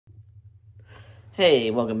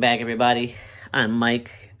Hey, welcome back, everybody. I'm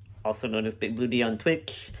Mike, also known as Big Blue D on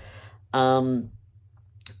Twitch. Um,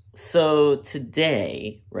 so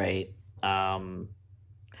today, right, I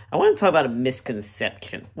want to talk about a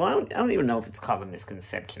misconception. Well, I don't even know if it's called a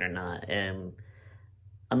misconception or not.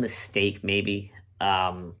 A mistake, maybe.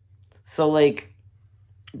 So like,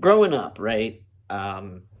 growing up, right,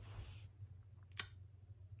 at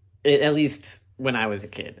least when I was a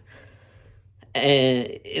kid,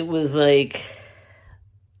 and it was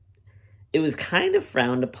kind of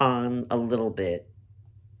frowned upon a little bit,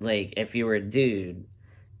 like if you were a dude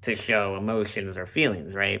to show emotions or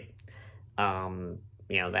feelings, right? Um,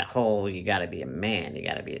 that whole you gotta be a man, you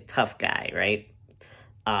gotta be a tough guy, right?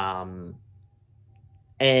 Um,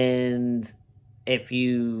 and if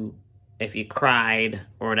you if you cried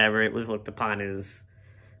or whatever, it was looked upon as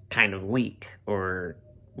kind of weak or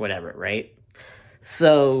whatever, right?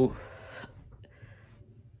 So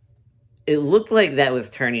it looked like that was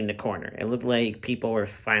turning the corner. It looked like people were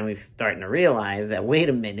finally starting to realize that, wait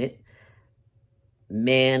a minute,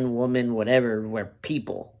 man, woman, whatever, we're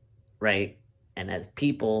people, right? And as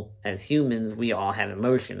people, as humans, we all have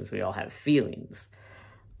emotions, we all have feelings.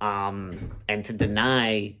 And to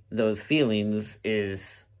deny those feelings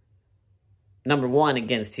is, number one,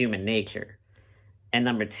 against human nature. And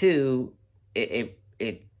number two, it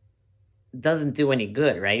doesn't do any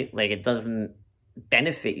good, right? Like, it doesn't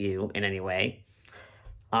benefit you in any way.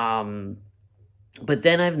 Um, but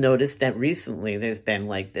then I've noticed that recently there's been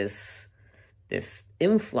like this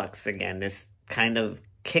influx again, this kind of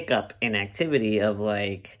kick up in activity of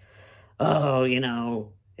like, oh,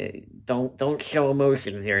 don't show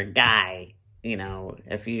emotions. You're a guy.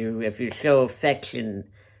 If you show affection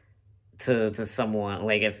to someone,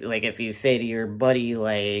 like if you say to your buddy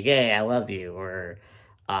like, "Hey, I love you," or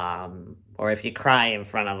if you cry in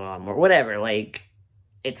front of them or whatever, like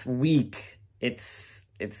it's weak. It's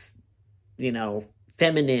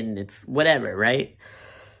feminine. It's whatever, right?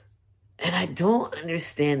 And I don't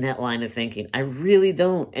understand that line of thinking. I really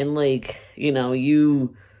don't. And like,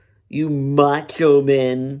 you macho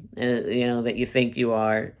men, that you think you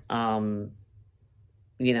are,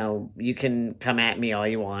 you can come at me all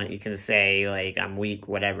you want. You can say like I'm weak,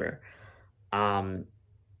 whatever. Um,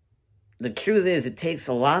 the truth is, it takes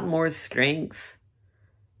a lot more strength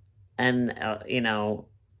and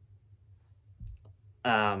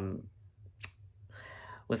um,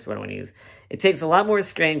 what's the word I want to use? It takes a lot more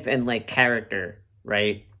strength and like character,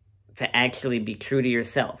 right, to actually be true to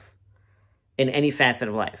yourself in any facet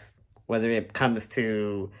of life, whether it comes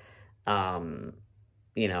to, um,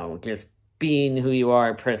 just being who you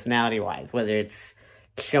are personality wise, whether it's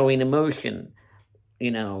showing emotion, you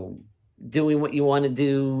know, doing what you want to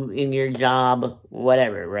do in your job,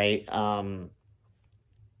 whatever, right?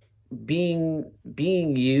 Being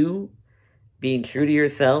you, being true to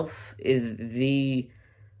yourself is the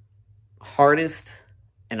hardest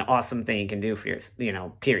and awesome thing you can do for your,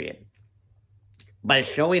 period. By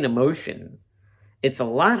showing emotion, it's a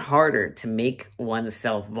lot harder to make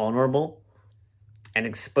oneself vulnerable and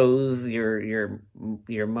expose your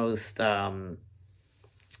most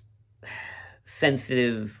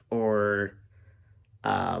sensitive or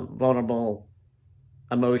vulnerable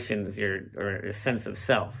emotions, your sense of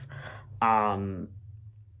self. Um,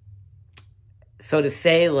 so to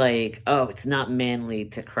say like, oh, it's not manly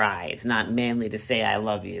to cry, it's not manly to say I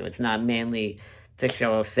love you, it's not manly to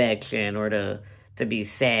show affection or to be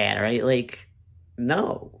sad, right? Like,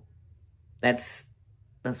 no, that's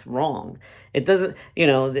that's wrong. It doesn't,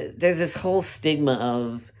 there's this whole stigma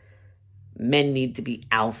of men need to be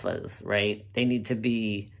alphas, right? They need to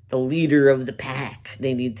be the leader of the pack.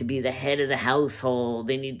 They need to be the head of the household.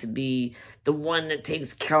 They need to be the one that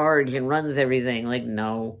takes charge and runs everything. Like,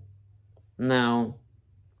 no, no,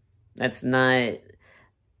 that's not.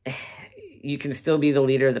 You can still be the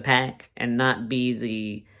leader of the pack and not be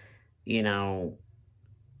the, you know,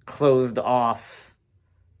 closed off,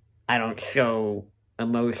 I don't show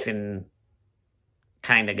emotion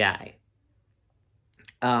kind of guy.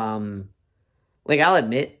 Um, like I'll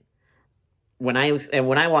admit, when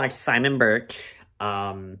I watched Simon Birch,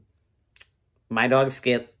 um, My Dog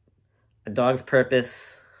Skip, A Dog's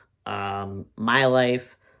Purpose, My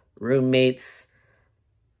Life, Roommates,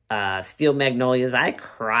 Steel Magnolias, I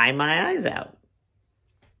cry my eyes out.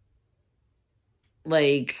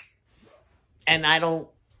 Like, and I don't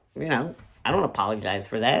apologize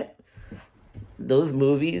for that. Those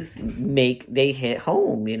movies they hit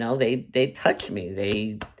home, they touch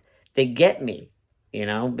me, they get me,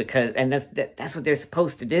 because and that's what they're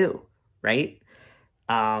supposed to do, right?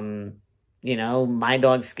 um My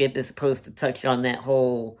Dog Skip is supposed to touch on that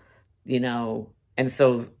whole, and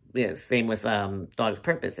so yeah, same with Dog's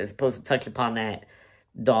Purpose. It's supposed to touch upon that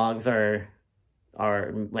dogs are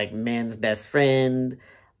like man's best friend.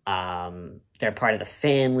 They're part of the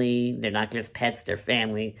family. They're not just pets, they're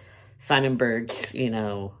family. Simon Birch,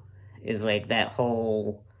 is like that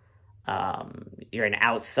whole you're an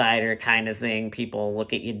outsider kind of thing. People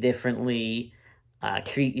look at you differently,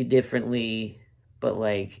 treat you differently, but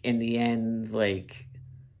like in the end, like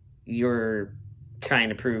you're trying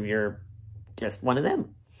to prove you're just one of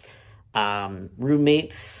them.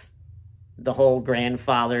 Roommates, the whole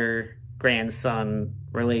grandfather grandson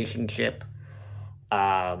relationship.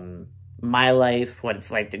 My Life, what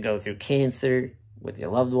it's like to go through cancer with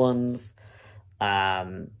your loved ones.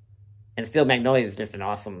 And Steel Magnolia is just an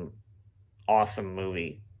awesome, awesome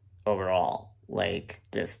movie overall. Like,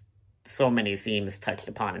 just so many themes touched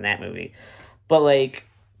upon in that movie. But like,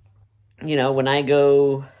 when I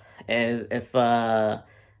go, if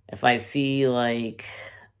I see like,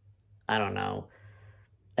 I don't know,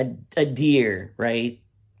 a deer, right,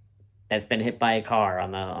 that's been hit by a car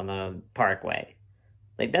on the parkway,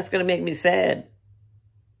 like that's gonna make me sad,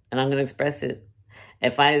 and I'm gonna express it.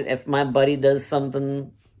 If my buddy does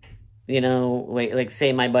something, like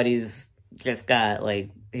say my buddy's just got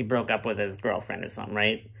like he broke up with his girlfriend or something,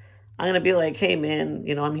 right? I'm gonna be like, hey man,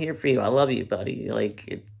 I'm here for you. I love you, buddy.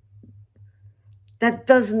 Like that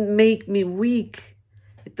doesn't make me weak.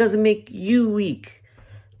 It doesn't make you weak.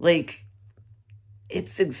 Like,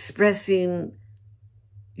 it's expressing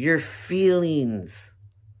your feelings.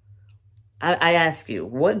 I ask you,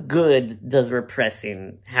 what good does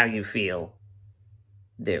repressing how you feel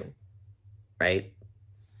do? Right?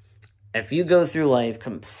 If you go through life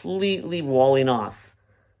completely walling off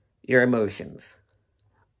your emotions,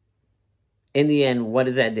 in the end, what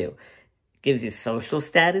does that do? Gives you social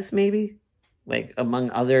status, maybe? Like, among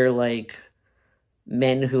other, like,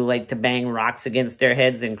 men who like to bang rocks against their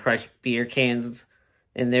heads and crush beer cans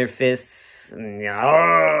in their fists. And,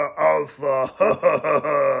 alpha,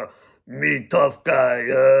 me tough guy,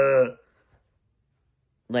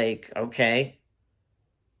 Like, okay.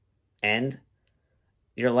 And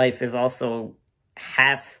your life is also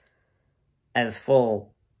half as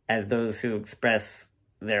full as those who express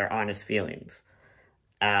their honest feelings.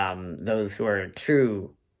 Those who are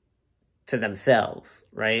true to themselves,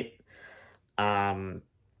 right? There's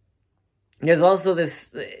also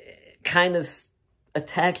this kind of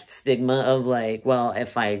attached stigma of like, well,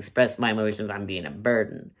 if I express my emotions, I'm being a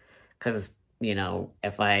burden. Because,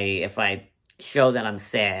 if I show that I'm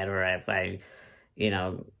sad, or if I,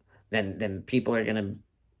 then people are gonna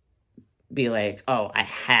be like, oh, I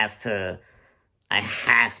have to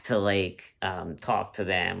like talk to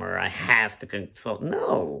them, or I have to consult.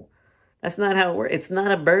 No, that's not how it works. It's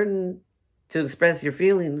not a burden to express your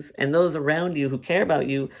feelings, and those around you who care about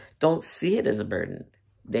you don't see it as a burden.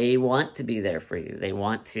 They want to be there for you. They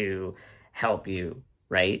want to help you,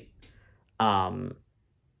 right?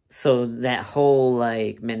 So that whole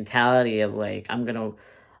like mentality of like I'm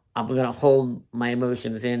gonna hold my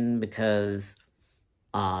emotions in because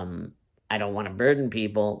I don't want to burden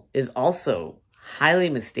people is also highly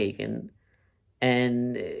mistaken,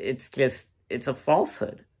 and it's a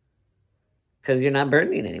falsehood, because you're not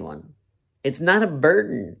burdening anyone. It's not a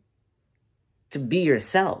burden to be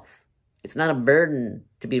yourself. It's not a burden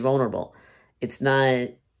to be vulnerable. It's not,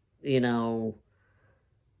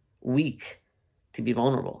 weak to be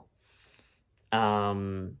vulnerable.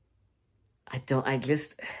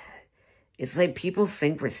 It's like people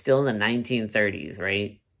think we're still in the 1930s,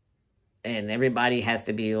 right? And everybody has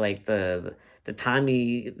to be like the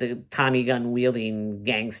Tommy gun wielding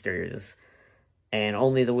gangsters, and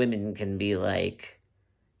only the women can be like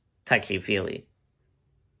touchy-feely.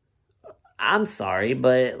 I'm sorry,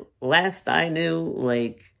 but last I knew,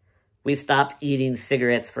 like, we stopped eating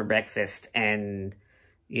cigarettes for breakfast and,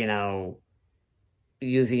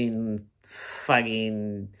 using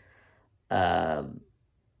fucking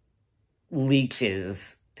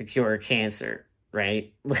leeches to cure cancer,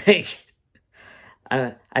 right? Like,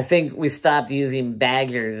 I think we stopped using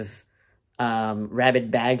badgers,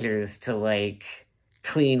 rabid badgers, to, like,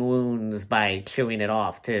 clean wounds by chewing it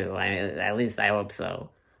off, too. At least I hope so.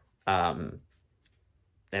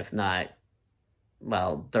 If not,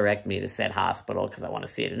 well, direct me to said hospital, because I want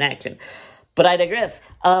to see it in action. But I digress.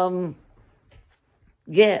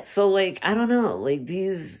 Yeah, so, like, I don't know, like,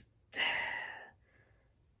 these...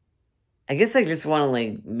 I guess I just want to,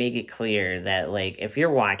 like, make it clear that, like, if you're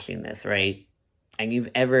watching this, right, and you've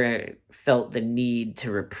ever felt the need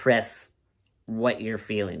to repress what you're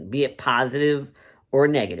feeling, be it positive or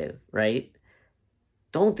negative, right,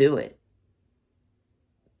 don't do it.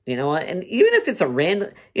 You know what? And even if it's a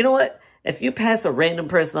random... You know what? If you pass a random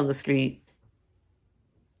person on the street,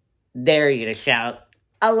 dare you to shout,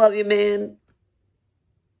 "I love you, man."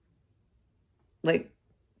 Like,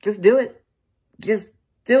 just do it. Just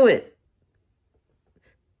do it.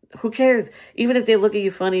 Who cares? Even if they look at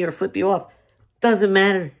you funny or flip you off, doesn't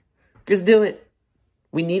matter. Just do it.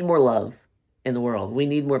 We need more love in the world. We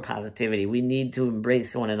need more positivity. We need to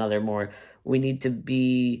embrace one another more. We need to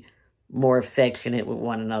be more affectionate with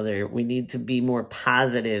one another. We need to be more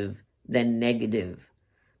positive than negative.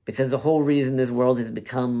 Because the whole reason this world has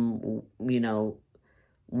become,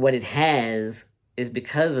 what it has is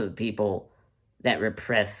because of people that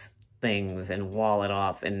repress things and wall it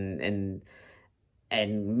off and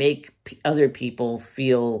make other people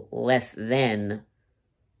feel less than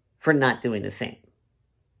for not doing the same.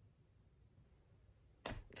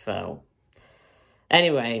 So,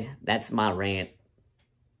 anyway, that's my rant.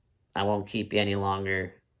 I won't keep you any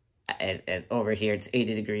longer. Over here, it's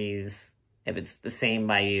 80 degrees. If it's the same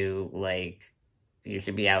by you, you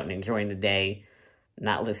should be out and enjoying the day,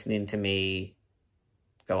 not listening to me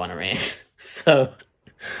go on a rant. So,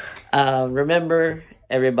 remember,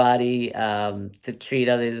 everybody, to treat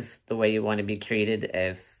others the way you want to be treated.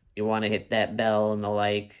 If you want to hit that bell and the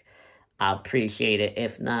like, I appreciate it.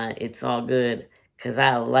 If not, it's all good, because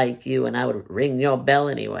I like you and I would ring your bell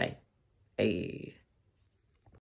anyway. Hey.